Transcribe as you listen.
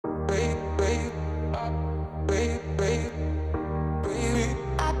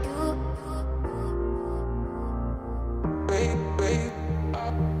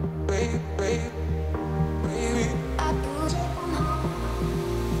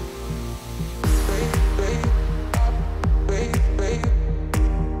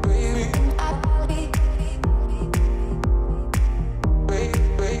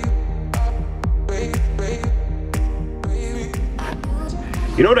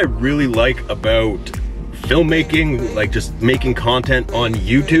You know what I really like about filmmaking, like just making content on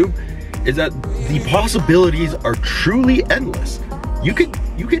YouTube, is that the possibilities are truly endless. You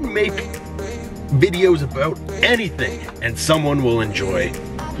can make videos about anything and someone will enjoy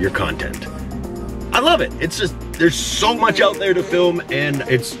your content. I love it. It's just, there's so much out there to film and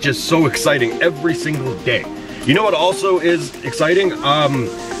it's just so exciting every single day. You know what also is exciting?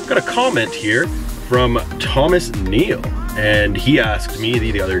 Got a comment here from Thomas Neal, and he asked me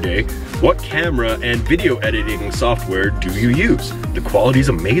the other day, what camera and video editing software do you use? The quality's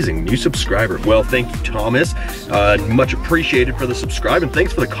amazing, new subscriber. Well, thank you, Thomas. Much appreciated for the subscribe, and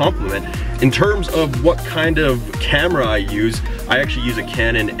thanks for the compliment. In terms of what kind of camera I use, I actually use a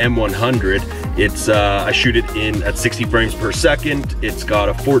Canon M100. It's, I shoot it in at 60 frames per second. It's got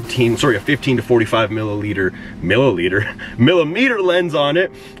a 15 to 45 millimeter lens on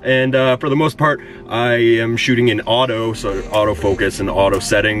it. And for the most part, I am shooting in auto, so autofocus and auto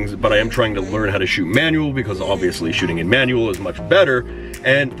settings, but I am trying to learn how to shoot manual because obviously shooting in manual is much better.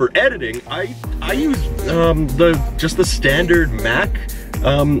 And for editing, I use just the standard Mac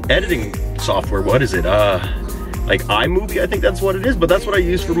editing software. What is it? Like iMovie, I think that's what it is, but that's what I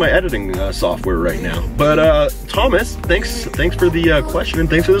use for my editing software right now. But Thomas, thanks for the question and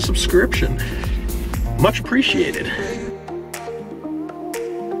thanks for the subscription. Much appreciated.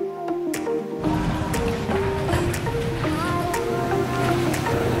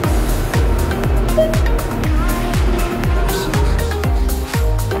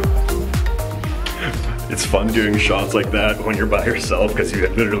 It's fun doing shots like that when you're by yourself because you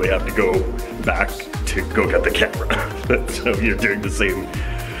literally have to go back to go get the camera. So you're doing the same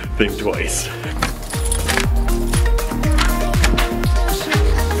thing twice.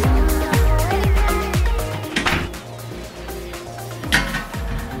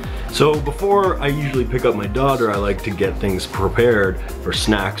 So before I usually pick up my daughter, I like to get things prepared for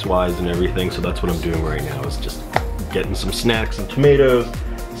snacks wise and everything. So that's what I'm doing right now, is just getting some snacks, some tomatoes,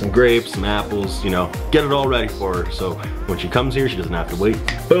 some grapes, some apples, you know, get it all ready for her. So when she comes here, she doesn't have to wait.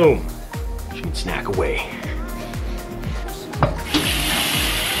 Boom, she can snack away.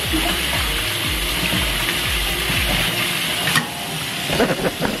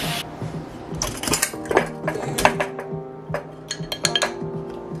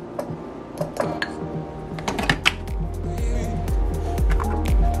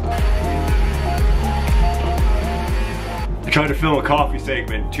 I tried to film a coffee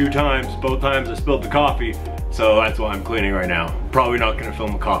segment 2 times. Both times I spilled the coffee, so that's why I'm cleaning right now. Probably not gonna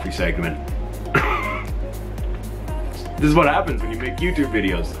film a coffee segment. This is what happens when you make YouTube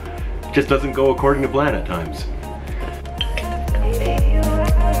videos. It just doesn't go according to plan at times.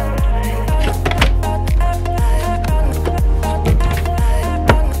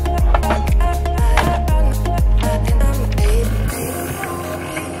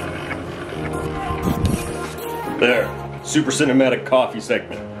 There. Super cinematic coffee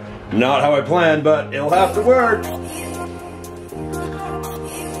segment. Not how I planned, but it'll have to work.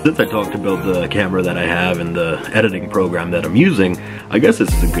 Since I talked about the camera that I have and the editing program that I'm using, I guess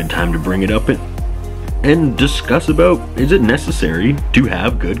this is a good time to bring it up and discuss about, is it necessary to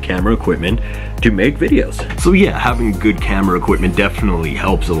have good camera equipment to make videos? So yeah, having good camera equipment definitely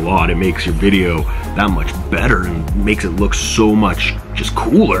helps a lot. It makes your video that much better and makes it look so much just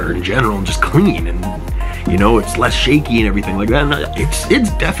cooler in general and just clean, and you know, it's less shaky and everything like that. And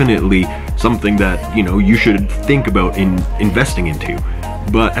it's definitely something that, you know, you should think about investing into.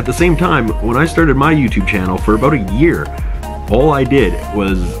 But at the same time, when I started my YouTube channel for about a year, all I did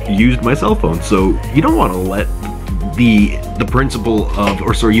was used my cell phone. So you don't want to let the principle of,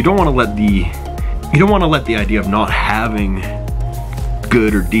 or sorry, you don't want to let the idea of not having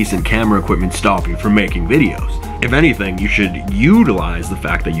good or decent camera equipment stop you from making videos. If anything, you should utilize the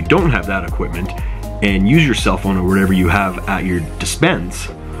fact that you don't have that equipment and use your cell phone or whatever you have at your dispense,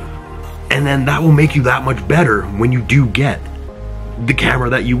 and then that will make you that much better when you do get the camera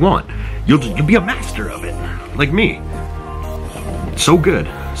that you want. You'll be a master of it, like me. So good,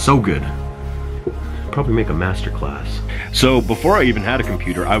 so good. Probably make a master class. So before I even had a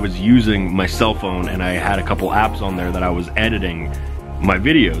computer, I was using my cell phone and I had a couple apps on there that I was editing my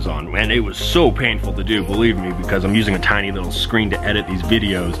videos on, and it was so painful to do, believe me, because I'm using a tiny little screen to edit these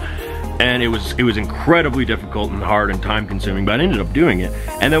videos. And it was incredibly difficult and hard and time consuming, but I ended up doing it.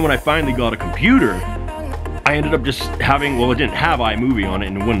 And then when I finally got a computer, I ended up just having, well, it didn't have iMovie on it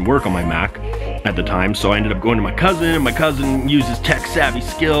and it wouldn't work on my Mac at the time. So I ended up going to my cousin, and my cousin uses tech savvy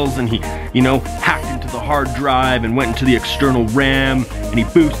skills, and he, you know, hacked into the hard drive and went into the external RAM, and he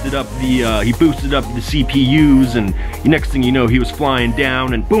boosted up the CPUs, and the next thing you know, he was flying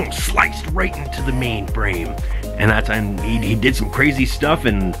down and boom, sliced right into the mainframe. and he did some crazy stuff,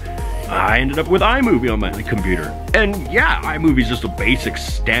 and I ended up with iMovie on my computer. And yeah, iMovie is just a basic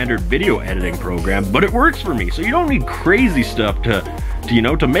standard video editing program, but it works for me. So you don't need crazy stuff to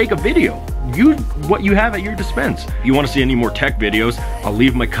make a video. Use what you have at your dispense. If you want to see any more tech videos, I'll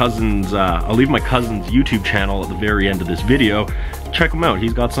leave my cousin's YouTube channel at the very end of this video. Check him out.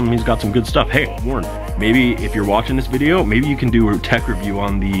 He's got some good stuff. Hey, Warren, maybe if you're watching this video, maybe you can do a tech review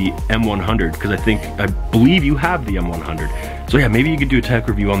on the M100, because I believe you have the M100. So yeah, maybe you could do a tech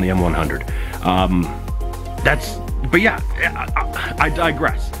review on the M100. But yeah, I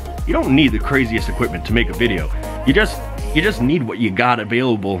digress. You don't need the craziest equipment to make a video. You just need what you got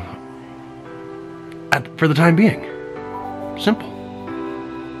available for the time being. Simple.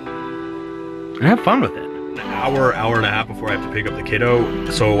 And have fun with it. An hour and a half before I have to pick up the kiddo,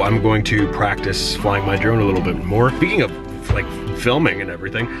 so I'm going to practice flying my drone a little bit more. Speaking of like filming and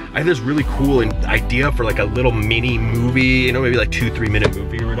everything, I have this really cool idea for like a little mini movie, you know, maybe like 2-3 minute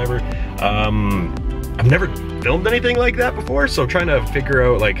movie or whatever. I've never filmed anything like that before, so I'm trying to figure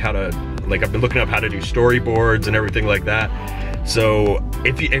out like how to, I've been looking up how to do storyboards and everything like that. So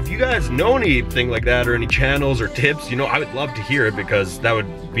if you guys know anything like that, or any channels or tips, you know, I would love to hear it, because that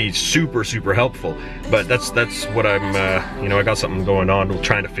would be super helpful. But that's what I'm, you know, I got something going on. We're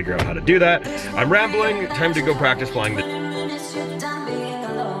trying to figure out how to do that. I'm rambling. Time to go practice flying the.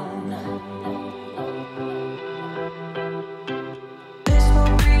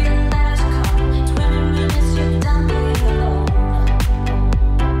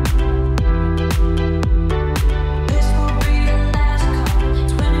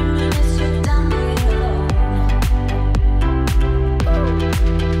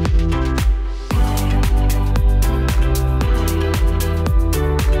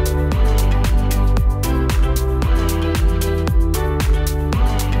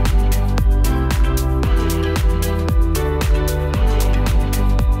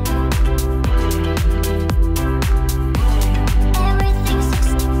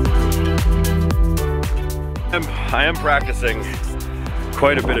 I am practicing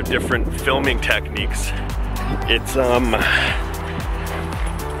quite a bit of different filming techniques. It's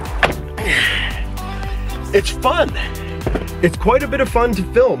fun. It's quite a bit of fun to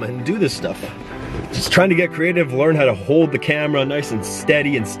film and do this stuff. Just trying to get creative, learn how to hold the camera nice and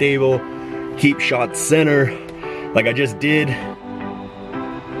steady and stable, keep shots center, like I just did.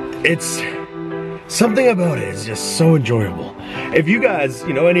 It's something about it is just so enjoyable. If you guys,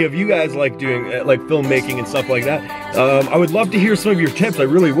 you know, any of you guys like doing like filmmaking and stuff like that, I would love to hear some of your tips. I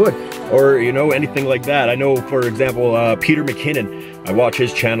really would, or you know, anything like that. I know, for example, Peter McKinnon. I watch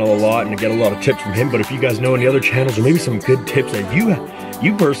his channel a lot and I get a lot of tips from him. But if you guys know any other channels, or maybe some good tips that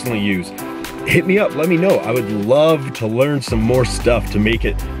you personally use, hit me up. Let me know. I would love to learn some more stuff to make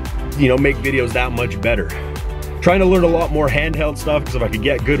it, you know, make videos that much better. Trying to learn a lot more handheld stuff, because if I could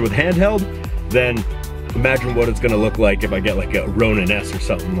get good with handheld, then imagine what it's gonna look like if I get like a Ronin S or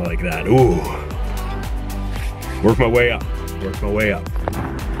something like that. Ooh. Work my way up. Work my way up.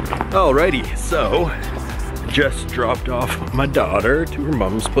 Alrighty, so just dropped off my daughter to her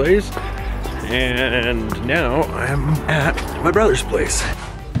mom's place, and now I'm at my brother's place.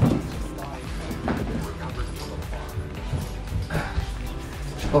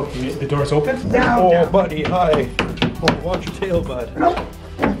 Okay, the door's open? Down, oh, down. Buddy, hi. Oh, watch your tail, bud.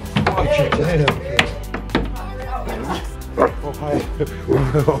 Watch your tail. Oh, hi.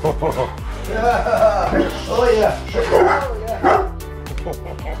 Oh, yeah.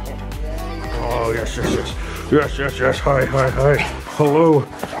 Oh, yes, yes, yes. Yes, yes, yes. Hi, hi, hi. Hello.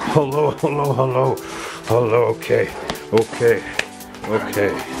 Hello, hello, hello. Hello, okay. Okay.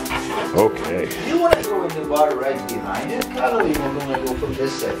 Okay. Okay. You want to go in the water right behind it? Cowley will want to go from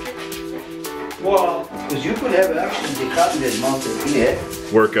this side. Well, because you could have actually the cotton mounted here.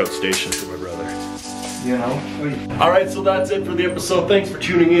 Workout station for my brother. You know? Alright, so that's it for the episode. Thanks for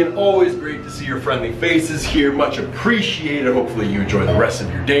tuning in. Always great to see your friendly faces here. Much appreciated. Hopefully you enjoy the rest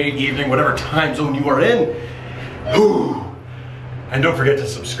of your day, evening, whatever time zone you are in. Whew. And don't forget to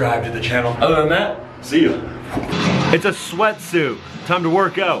subscribe to the channel. Other than that, see you. It's a sweatsuit. Time to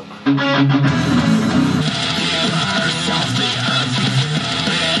work out.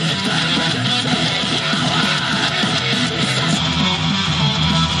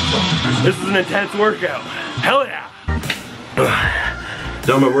 This is an intense workout. Hell yeah.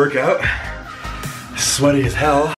 Done my workout. Sweaty as hell.